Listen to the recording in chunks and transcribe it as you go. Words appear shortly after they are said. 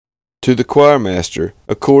To the choirmaster,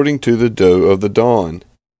 according to the doe of the dawn,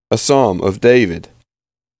 a psalm of David.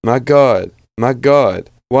 My God,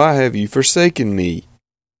 why have you forsaken me?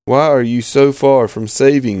 Why are you so far from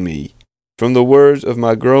saving me, from the words of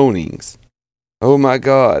my groanings? O my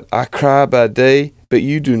God, I cry by day, but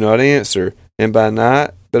you do not answer, and by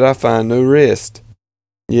night, but I find no rest.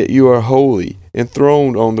 Yet you are holy,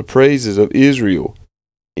 enthroned on the praises of Israel.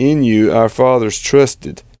 In you our fathers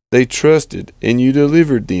trusted. They trusted, and you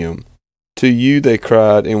delivered them. To you they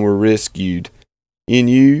cried and were rescued. In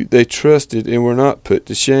you they trusted and were not put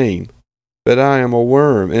to shame. But I am a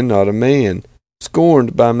worm and not a man,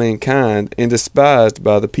 scorned by mankind and despised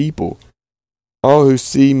by the people. All who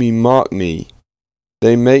see me mock me.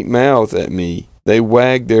 They make mouths at me. They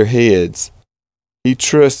wag their heads. He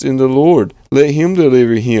trusts in the Lord. Let him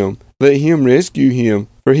deliver him. Let him rescue him,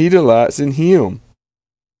 for he delights in him.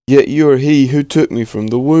 Yet you are he who took me from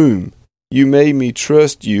the womb. You made me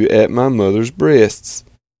trust you at my mother's breasts.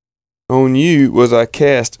 On you was I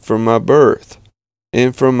cast from my birth,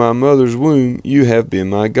 and from my mother's womb you have been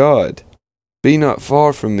my God. Be not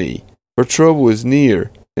far from me, for trouble is near,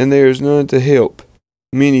 and there is none to help.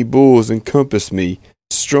 Many bulls encompass me,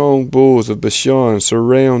 strong bulls of Bashan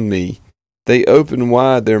surround me. They open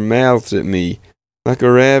wide their mouths at me, like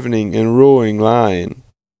a ravening and roaring lion.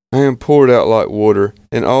 I am poured out like water,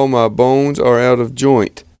 and all my bones are out of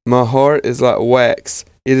joint. My heart is like wax,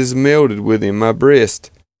 it is melted within my breast.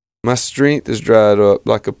 My strength is dried up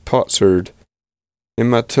like a potsherd, and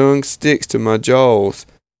my tongue sticks to my jaws.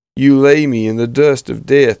 You lay me in the dust of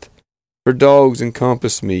death, for dogs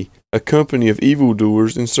encompass me. A company of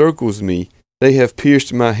evildoers encircles me. They have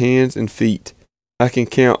pierced my hands and feet. I can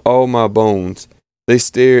count all my bones. They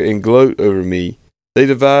stare and gloat over me. They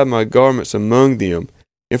divide my garments among them,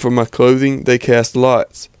 and for my clothing they cast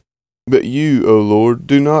lots. But you, O Lord,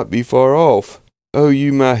 do not be far off. O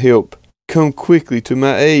you my help, come quickly to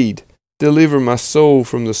my aid. Deliver my soul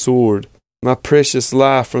from the sword, my precious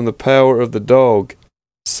life from the power of the dog.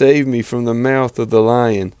 Save me from the mouth of the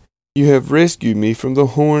lion. You have rescued me from the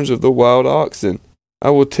horns of the wild oxen. I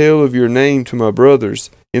will tell of your name to my brothers.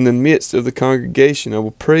 In the midst of the congregation I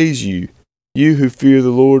will praise you. You who fear the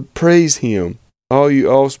Lord, praise him. All you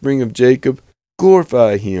offspring of Jacob,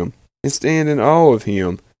 glorify him, and stand in awe of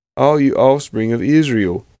him, all you offspring of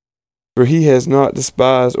Israel. For he has not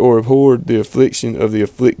despised or abhorred the affliction of the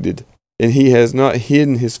afflicted, and he has not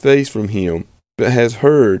hidden his face from him, but has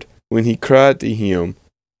heard when he cried to him.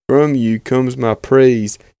 From you comes my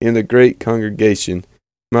praise in the great congregation.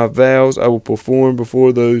 My vows I will perform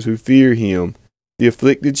before those who fear him. The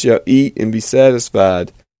afflicted shall eat and be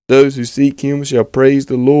satisfied. Those who seek him shall praise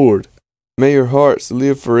the Lord. May your hearts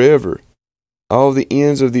live forever. All the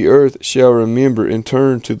ends of the earth shall remember and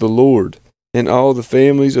turn to the Lord, and all the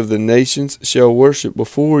families of the nations shall worship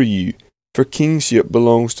before you. For kingship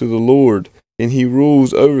belongs to the Lord, and he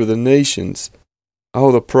rules over the nations.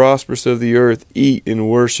 All the prosperous of the earth eat and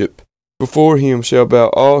worship. Before him shall bow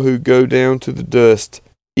all who go down to the dust,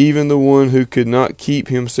 even the one who could not keep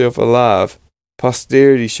himself alive.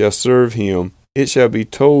 Posterity shall serve him. It shall be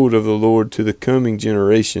told of the Lord to the coming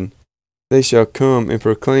generation. They shall come and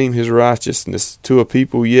proclaim his righteousness to a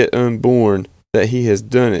people yet unborn, that he has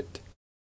done it.